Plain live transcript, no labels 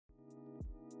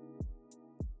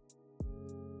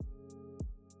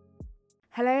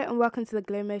Hello and welcome to the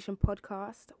Glow Motion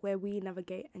podcast, where we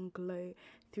navigate and glow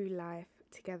through life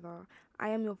together. I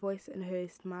am your voice and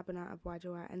host, Mabana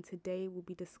Abwajawa, and today we'll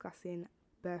be discussing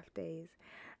birthdays.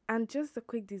 And just a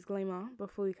quick disclaimer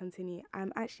before we continue,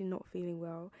 I'm actually not feeling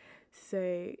well.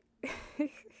 So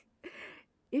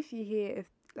if you hear,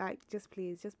 just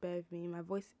please, just bear with me. My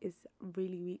voice is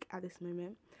really weak at this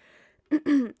moment.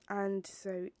 And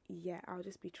so, yeah, I'll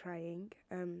just be trying.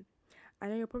 I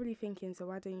know you're probably thinking, so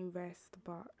why don't you rest?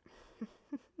 But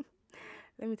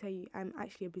let me tell you, I'm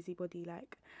actually a busybody.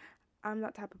 Like, I'm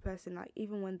that type of person. Like,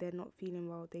 even when they're not feeling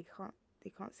well, they can't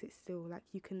sit still. Like,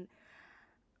 you can,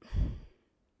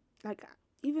 like,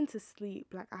 even to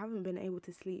sleep. Like, I haven't been able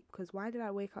to sleep because why did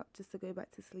I wake up just to go back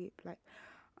to sleep? Like,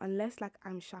 unless like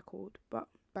I'm shackled. But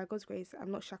by God's grace,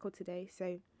 I'm not shackled today.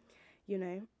 So, you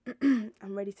know,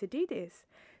 I'm ready to do this.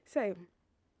 So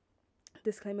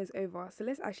disclaimer's over. So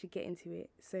let's actually get into it.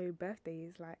 So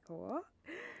birthdays, like what?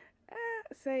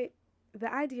 So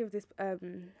the idea of this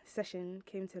session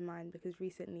came to mind because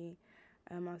recently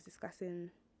I was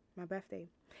discussing my birthday.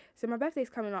 So my birthday is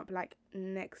coming up like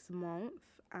next month,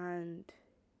 and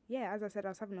yeah, as I said, I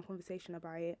was having a conversation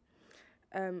about it.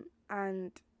 And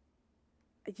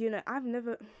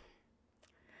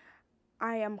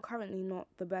I am currently not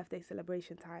the birthday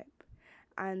celebration type,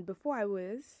 and before I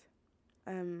was,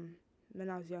 um, when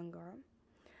I was younger.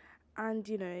 And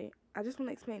I just want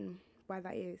to explain why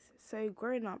that is. So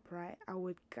growing up, right, I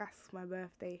would gas my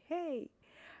birthday. Hey,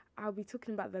 I'll be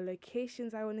talking about the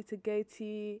locations I wanted to go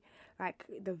to, like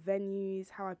the venues,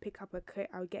 how I pick up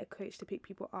I would get a coach to pick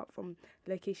people up from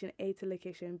location A to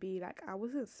location B. Like I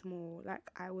wasn't small.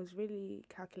 Like I was really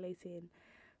calculating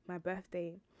my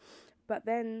birthday. But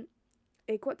then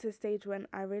it got to a stage when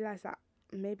I realized that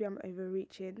maybe I'm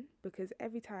overreaching because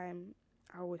every time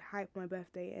I would hype my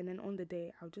birthday and then on the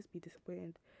day I would just be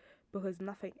disappointed because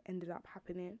nothing ended up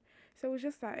happening. So it was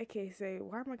just like, okay, so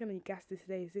why am I going to gas this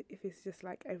day if it's just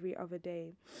like every other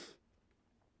day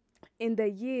in the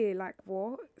year? Like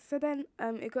what? So then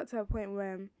it got to a point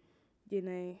where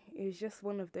it was just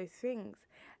one of those things.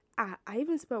 I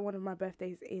even spent one of my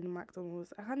birthdays in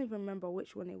McDonald's. I can't even remember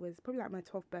which one it was. Probably like my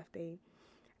 12th birthday.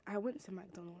 I went to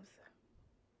McDonald's.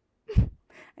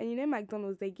 And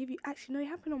McDonald's, they give you, actually no, it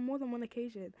happened on more than one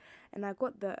occasion. And I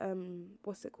got the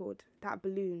what's it called, that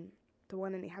balloon, the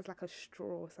one, and it has like a straw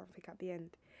or something at the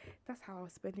end. That's how I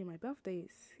was spending my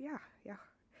birthdays. Yeah.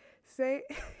 So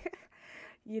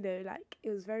like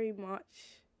it was very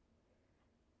much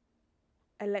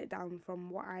a letdown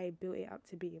from what I built it up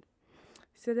to be.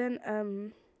 So then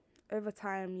over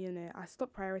time, I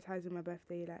stopped prioritizing my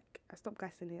birthday. Like I stopped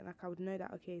gassing it. Like I would know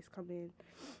that okay, it's coming.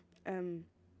 um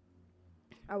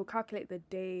I would calculate the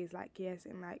days, like yes,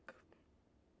 in like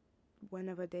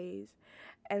whenever days,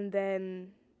 and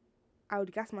then I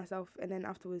would gas myself, and then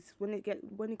afterwards, when it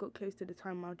got close to the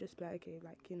time, I would just be like, okay,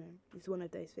 like it's one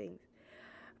of those things.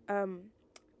 Um,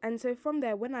 and so from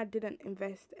there, when I didn't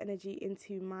invest energy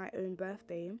into my own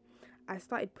birthday, I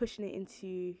started pushing it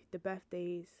into the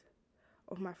birthdays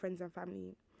of my friends and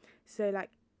family. So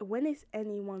like when it's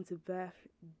anyone's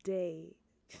birthday,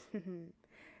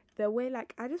 the way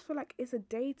like I just feel like it's a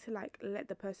day to like let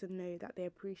the person know that they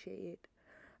appreciate it.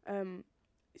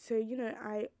 So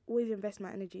I always invest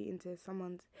my energy into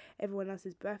everyone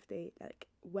else's birthday, like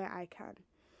where I can.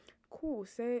 Cool.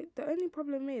 So the only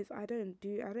problem is I don't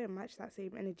match that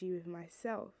same energy with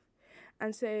myself.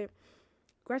 And so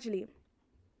gradually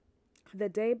the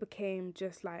day became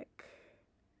just like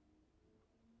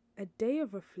a day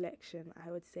of reflection,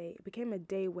 I would say. It became a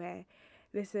day where,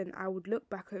 listen, I would look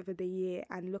back over the year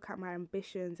and look at my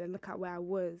ambitions and look at where I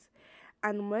was.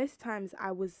 And most times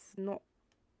I was not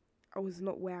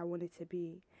where I wanted to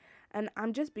be. And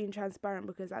I'm just being transparent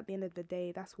because at the end of the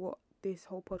day, that's what this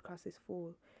whole podcast is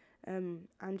for. I'm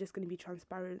just going to be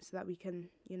transparent so that we can,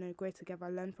 grow together,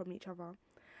 learn from each other.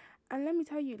 And let me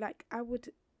tell you, like,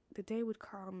 the day would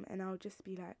come and I would just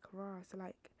be like, rah, so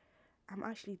like, I'm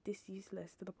actually this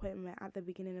useless to the point where at the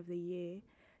beginning of the year,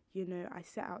 I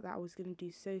set out that I was going to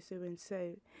do so, so, and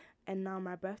so. And now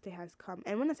my birthday has come.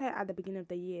 And when I say at the beginning of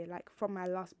the year, like from my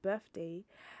last birthday,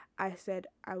 I said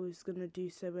I was going to do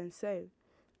so and so.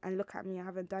 And look at me, I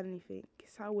haven't done anything.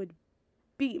 So I would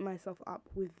beat myself up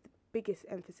with the biggest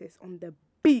emphasis on the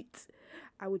beat.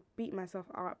 I would beat myself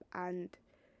up, and,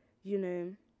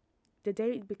 the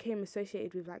day became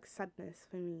associated with like sadness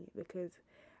for me because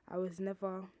I was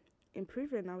never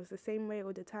improving. I was the same way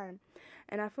all the time.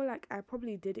 And I feel like I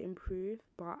probably did improve,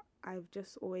 but I've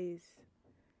just always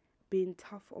been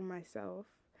tough on myself.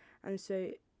 And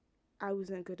so I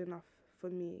wasn't good enough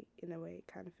for me in a way,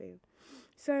 kind of thing.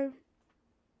 So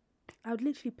I would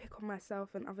literally pick on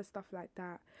myself and other stuff like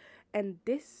that. And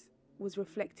this was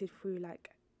reflected through like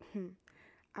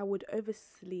I would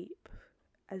oversleep,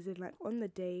 as in like on the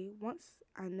day. Once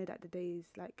I know that the day is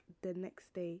like the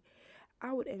next day,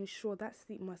 I would ensure that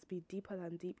sleep must be deeper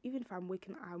than deep. Even if I'm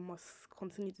waking, I must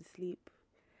continue to sleep.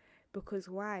 Because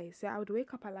why? So I would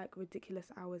wake up at like ridiculous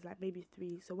hours, like maybe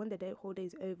 3. So when the whole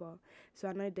day's over, so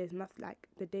I know there's nothing, like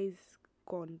the day's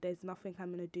gone. There's nothing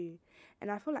I'm gonna do, and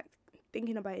I feel like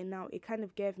thinking about it now, it kind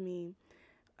of gave me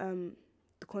um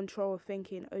the control of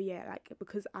thinking, oh yeah, like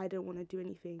because I didn't want to do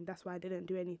anything, that's why I didn't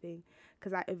do anything,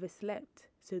 because I overslept,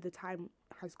 so the time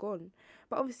has gone.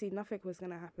 But obviously nothing was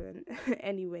gonna happen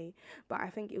anyway. But I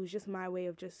think it was just my way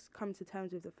of just coming to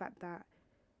terms with the fact that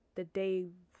the day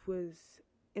was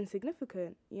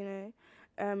insignificant, you know.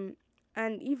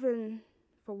 And even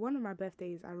for one of my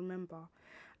birthdays, I remember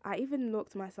I even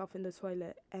looked myself in the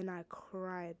toilet and I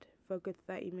cried for a good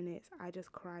 30 minutes. I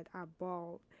just cried, I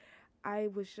bawled. I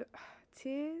was just,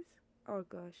 tears. Oh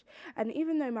gosh. And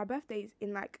even though my birthday's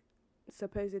in like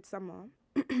supposed summer,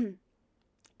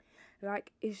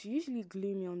 like it's usually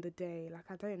gloomy on the day. Like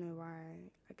I don't know why.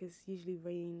 Like it's usually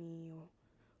rainy or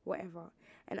whatever.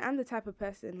 And I'm the type of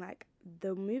person like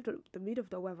the mood of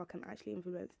the weather can actually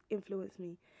influence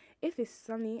me. If it's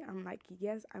sunny, I'm like,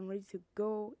 yes, I'm ready to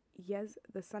go. Yes,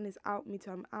 the sun is out. Me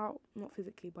too, I'm out. Not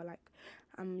physically, but like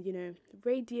I'm,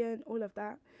 radiant, all of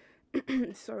that.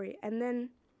 Sorry. And then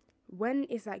when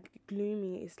it's like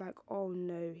gloomy, it's like, oh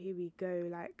no, here we go.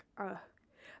 Like,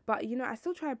 but I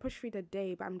still try to push through the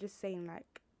day. But I'm just saying,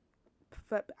 like,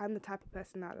 I'm the type of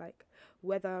person that like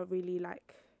weather really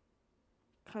like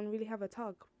can really have a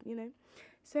tug.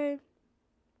 So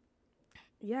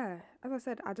yeah, as I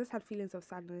said, I just had feelings of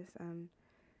sadness and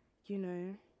you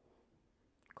know,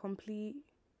 complete.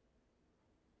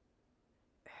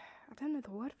 I don't know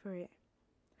the word for it.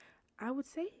 I would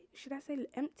say, should I say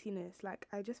emptiness? Like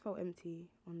I just felt empty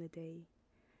on the day,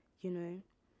 you know.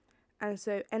 And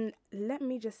so, and let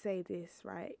me just say this,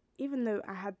 right? Even though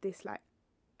I had this like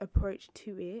approach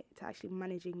to it, to actually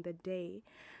managing the day,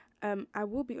 I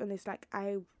will be honest, like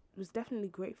I was definitely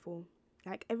grateful.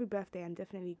 Like every birthday, I'm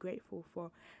definitely grateful for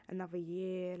another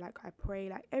year. Like I pray,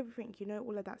 like everything,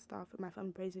 all of that stuff. My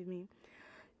family prays with me.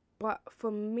 But for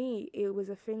me, it was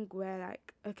a thing where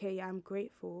like, okay, yeah, I'm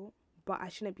grateful, but I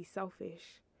shouldn't be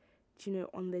selfish,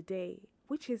 on the day,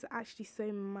 which is actually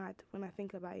so mad when I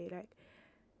think about it. Like,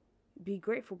 be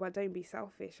grateful, but don't be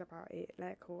selfish about it.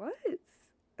 Like, what?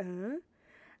 Uh?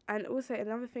 And also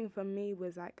another thing for me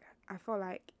was like I felt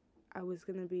like I was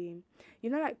gonna be,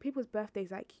 like people's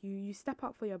birthdays, like you step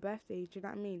up for your birthday. Do you know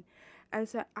what I mean? And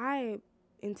so I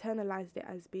internalized it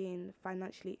as being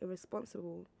financially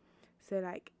irresponsible. So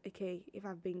like, okay, if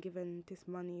I've been given this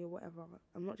money or whatever,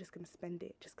 I'm not just gonna spend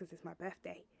it just because it's my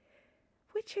birthday.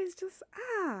 Which is just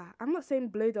I'm not saying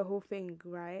blow the whole thing,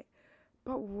 right?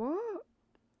 But what?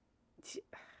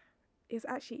 It's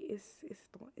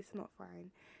not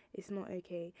fine. It's not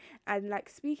okay. And like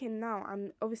speaking now,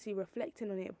 I'm obviously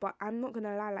reflecting on it, but I'm not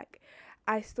gonna lie, like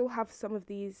I still have some of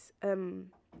these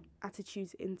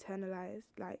attitudes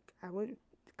internalized. Like I won't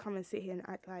come and sit here and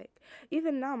act like,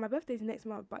 even now my birthday's next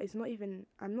month, but it's not even,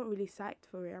 I'm not really psyched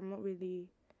for it. I'm not really,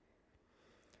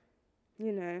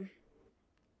 you know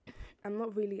I'm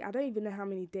not really, I don't even know how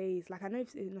many days. Like I know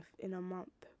it's in a month,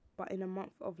 but in a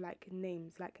month of like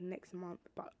names, like next month,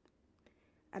 but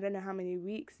I don't know how many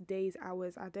weeks, days,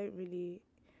 hours. I don't really,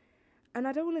 and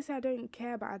I don't want to say I don't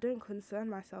care, but I don't concern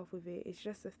myself with it. It's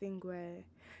just a thing where,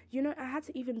 I had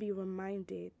to even be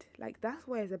reminded. Like that's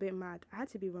why it's a bit mad. I had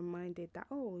to be reminded that,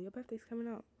 oh, your birthday's coming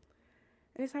up,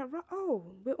 and it's like, oh,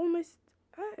 we're almost,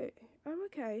 oh,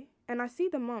 okay. And I see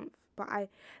the month, but I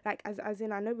like as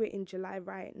in I know we're in July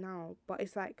right now, but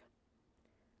it's like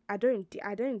I don't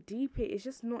deep it. It's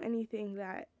just not anything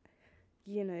that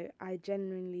I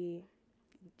generally,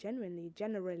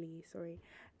 sorry,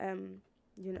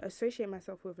 associate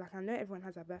myself with. Like I know everyone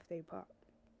has a birthday, but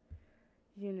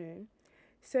you know,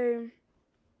 so,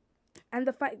 and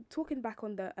the fact, talking back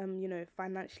on the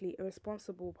financially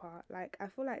irresponsible part, like I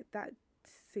feel like that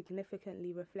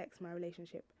significantly reflects my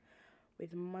relationship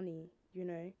with money,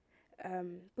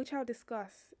 which I'll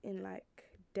discuss in like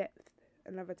depth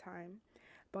another time.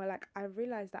 But like I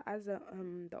realized that as the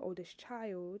oldest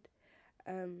child,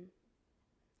 um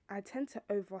I tend to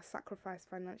over sacrifice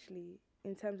financially,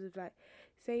 in terms of like,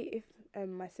 say if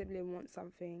my sibling wants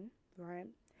something, right?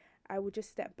 I would just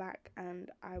step back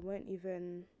and I won't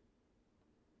even.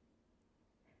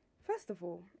 First of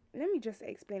all, let me just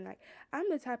explain. Like, I'm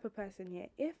the type of person here.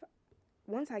 If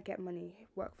once I get money,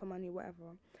 work for money,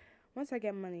 whatever. Once I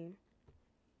get money,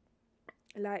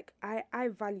 like I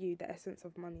value the essence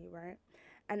of money, right?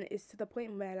 And it's to the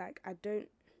point where like I don't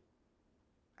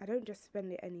just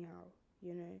spend it anyhow,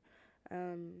 you know.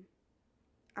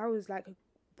 I was like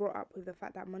brought up with the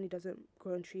fact that money doesn't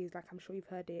grow on trees, like I'm sure you've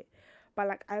heard it. But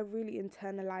like I really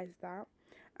internalized that.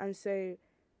 And so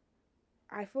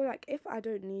I feel like if I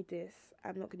don't need this,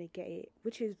 I'm not gonna get it,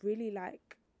 which is really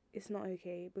like it's not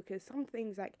okay, because some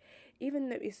things like even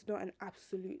though it's not an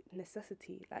absolute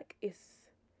necessity, like it's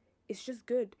just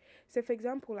good. So for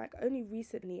example, like only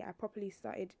recently I properly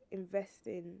started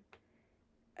investing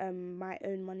my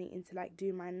own money into like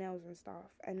doing my nails and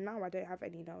stuff, and now I don't have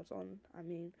any nails on. I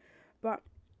mean, but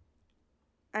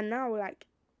and now like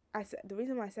I said, the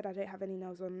reason why I said I don't have any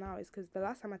nails on now is because the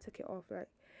last time I took it off, like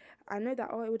I know that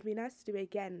oh it would be nice to do it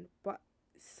again, but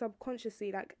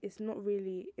subconsciously like it's not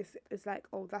really, it's like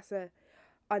oh that's a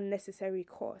unnecessary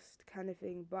cost kind of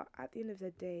thing. But at the end of the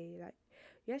day, like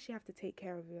you actually have to take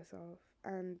care of yourself,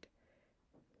 and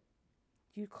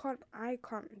you can't I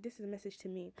can't this is a message to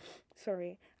me,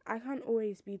 sorry, I can't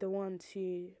always be the one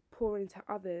to pour into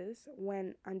others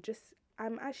when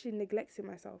I'm actually neglecting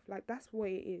myself. Like that's what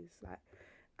it is. Like,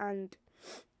 and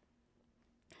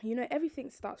everything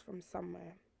starts from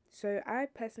somewhere. So I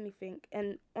personally think,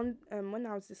 and on when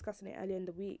I was discussing it earlier in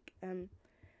the week, the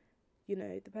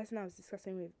person I was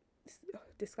discussing it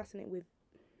with,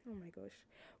 oh my gosh,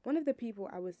 one of the people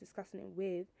I was discussing it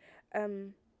with,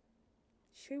 um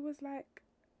she was like,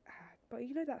 but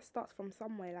that starts from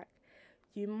somewhere. Like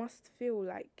you must feel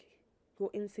like you're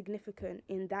insignificant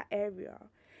in that area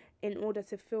in order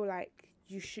to feel like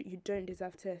you don't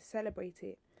deserve to celebrate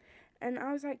it. And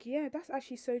I was like, yeah, that's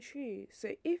actually so true.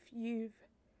 So if you've,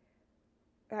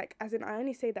 like, as in I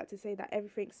only say that to say that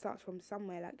everything starts from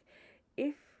somewhere. Like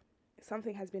if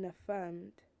something has been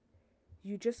affirmed,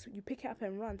 you pick it up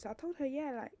and run. So I told her,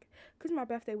 yeah, like because my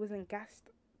birthday wasn't gassed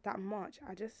that much,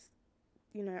 I just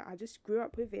grew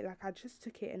up with it. Like I just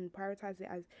took it and prioritized it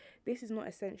as this is not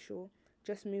essential.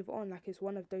 Just move on. Like it's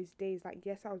one of those days. Like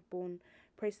yes, I was born.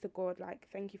 Praise to God. Like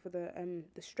thank you for the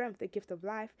strength, the gift of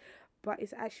life. But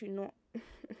it's actually not.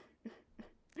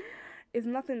 It's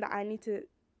nothing that I need to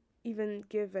even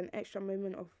give an extra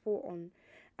moment of thought on.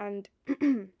 And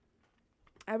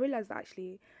I realized that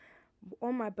actually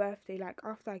on my birthday, like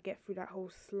after I get through that whole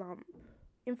slump.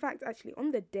 In fact, actually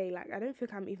on the day, like I don't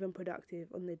think I'm even productive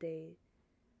on the day.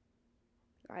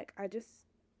 Like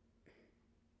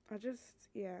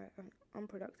yeah, I'm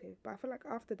unproductive. But I feel like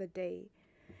after the day,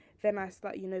 then I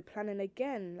start, planning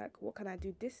again. Like, what can I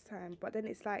do this time? But then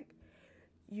it's like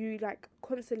you like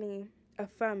constantly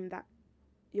affirm that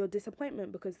your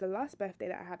disappointment, because the last birthday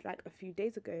that I had like a few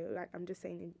days ago, like I'm just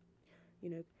saying, you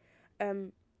know,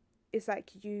 um, it's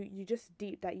like you just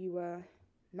deep that you were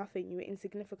nothing, you were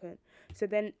insignificant. So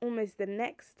then almost the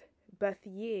next birth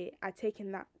year, I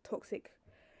taken that toxic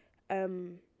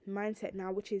um mindset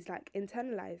now, which is like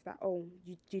internalized that oh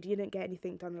you didn't get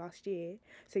anything done last year,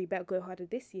 so you better go harder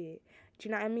this year. Do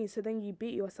you know what I mean? So then you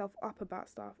beat yourself up about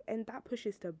stuff, and that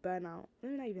pushes to burnout.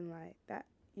 Let me not even lie, that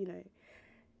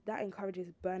that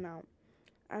encourages burnout.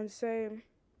 And so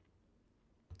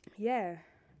yeah,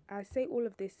 I say all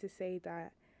of this to say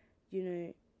that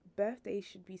birthdays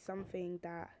should be something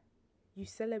that you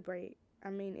celebrate. I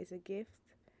mean, it's a gift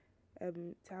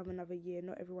to have another year.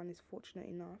 Not everyone is fortunate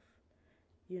enough,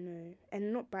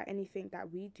 and not by anything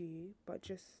that we do, but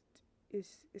just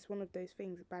it's one of those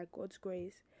things. By God's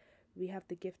grace, we have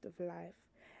the gift of life,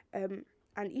 and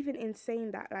even in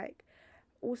saying that, like,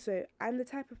 also I'm the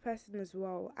type of person as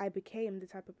well. I became the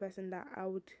type of person that I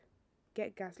would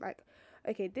get gas. Like,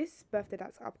 okay, this birthday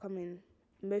that's upcoming,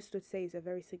 most would say is a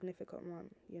very significant one.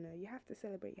 You have to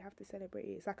celebrate. You have to celebrate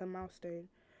it. It's like a milestone.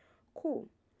 Cool,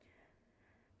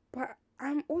 but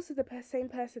I'm also the same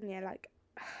person. Yeah, like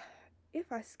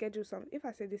if I schedule if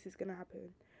I say this is gonna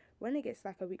happen, when it gets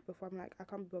like a week before, I'm like, I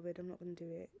can't be bothered. I'm not gonna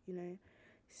do it.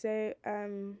 So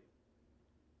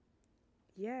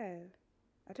yeah,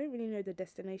 I don't really know the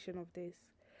destination of this,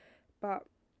 but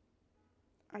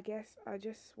I guess I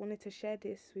just wanted to share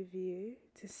this with you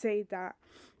to say that,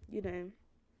 you know,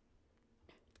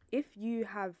 if you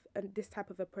have this type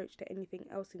of approach to anything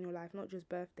else in your life, not just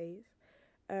birthdays,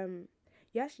 um,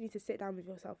 you actually need to sit down with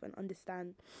yourself and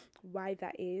understand why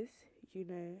that is,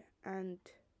 and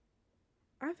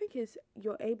I think is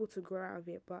you're able to grow out of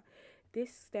it, but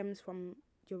this stems from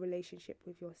your relationship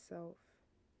with yourself,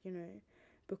 you know,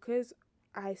 because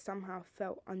I somehow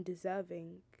felt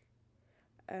undeserving,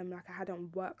 like I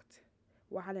hadn't worked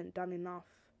or hadn't done enough.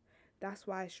 That's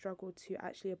why I struggled to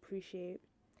actually appreciate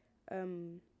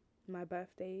my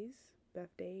birthdays.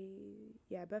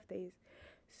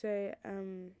 So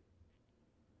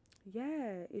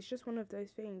yeah, it's just one of those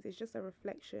things. It's just a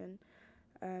reflection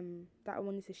that I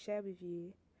wanted to share with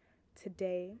you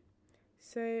today.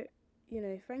 So,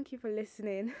 thank you for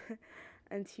listening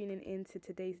and tuning in to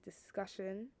today's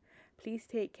discussion. Please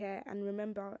take care and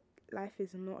remember, life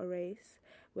is not a race.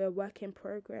 We're a work in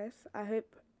progress. I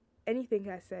hope anything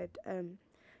I said,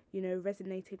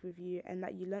 resonated with you and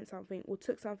that you learned something or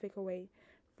took something away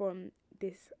from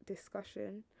this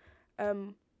discussion.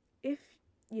 If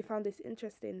you found this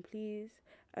interesting, please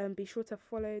be sure to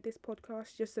follow this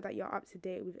podcast just so that you're up to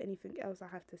date with anything else I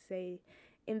have to say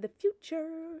in the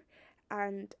future.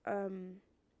 And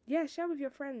yeah, share with your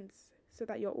friends so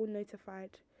that you're all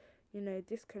notified.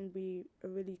 This can be a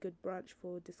really good branch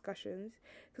for discussions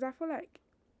because I feel like,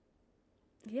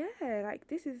 yeah, like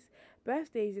this is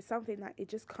birthdays is something that it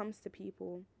just comes to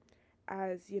people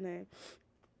as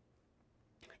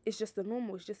it's just the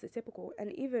normal, it's just the typical.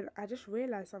 And even I just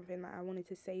realized something that I wanted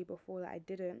to say before that I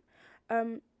didn't.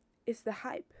 Um, it's the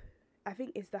hype. I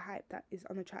think it's the hype that is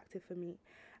unattractive for me.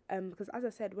 Because as I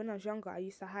said, when I was younger, I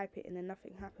used to hype it and then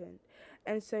nothing happened.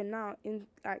 And so now in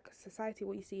like society,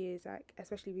 what you see is like,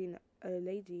 especially being a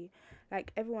lady,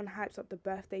 like everyone hypes up the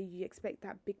birthday. You expect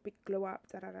that big glow up,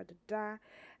 da da da da da.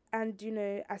 And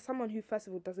as someone who first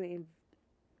of all doesn't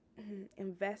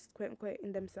invest quote unquote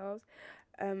in themselves,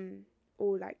 um,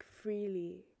 or like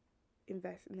freely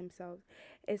invest in themselves,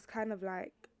 it's kind of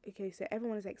like, okay, so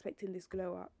everyone is expecting this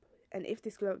glow up, and if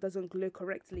this glow up doesn't glow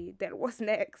correctly, then what's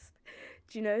next?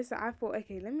 Do you know? So I thought,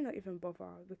 okay, let me not even bother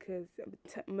because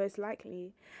most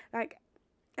likely, like,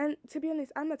 and to be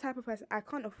honest, I'm the type of person I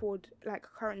can't afford, like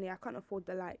currently I can't afford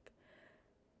the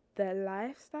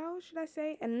lifestyle, should I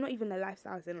say, and not even the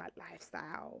lifestyle as in like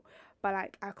lifestyle, but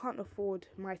like I can't afford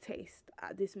my taste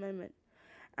at this moment.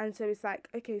 And so it's like,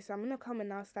 okay, so I'm gonna come and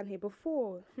now stand here.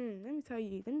 Before, let me tell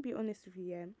you, let me be honest with you,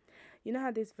 yeah. You know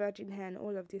how this virgin hair and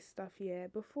all of this stuff, yeah.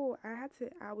 Before I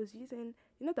was using,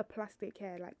 the plastic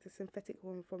hair, like the synthetic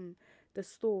one from the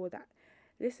store that,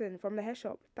 listen, from the hair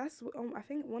shop. That's I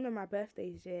think one of my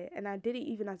birthdays, yeah, and I did it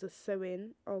even as a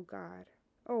sew-in. Oh God,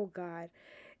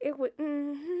 it was,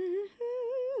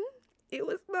 it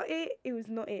was not it. It was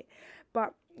not it.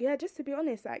 But yeah, just to be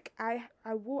honest, like I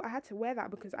had to wear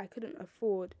that because I couldn't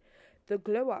afford the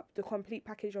glow up, the complete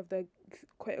package of the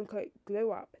quote unquote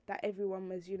glow up that everyone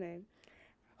was,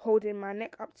 holding my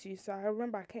neck up to. So I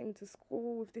remember I came to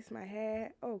school with this my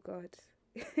hair. Oh God.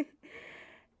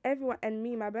 Everyone and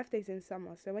me, my birthday's in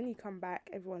summer, so when you come back,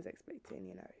 everyone's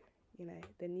expecting,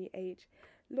 the new age.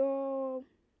 Lord,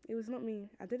 it was not me.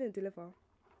 I didn't deliver.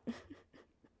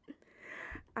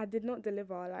 I did not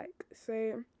deliver. Like,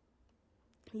 so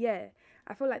yeah,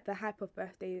 I feel like the hype of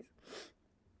birthdays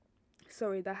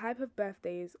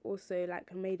also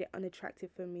like made it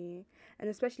unattractive for me, and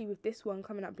especially with this one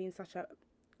coming up being such a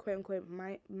quote unquote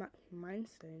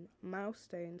milestone.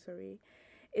 Sorry,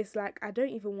 it's like I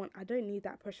don't need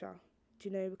that pressure, do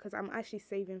you know? Because I'm actually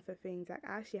saving for things. Like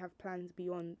I actually have plans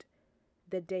beyond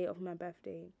the day of my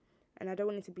birthday, and I don't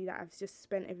want it to be that I've just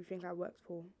spent everything I worked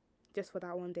for just for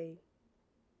that one day,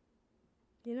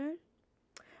 you know.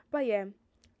 But yeah,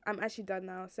 I'm actually done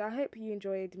now. So I hope you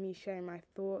enjoyed me sharing my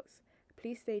thoughts.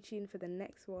 Please stay tuned for the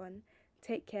next one.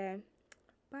 Take care.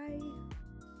 Bye.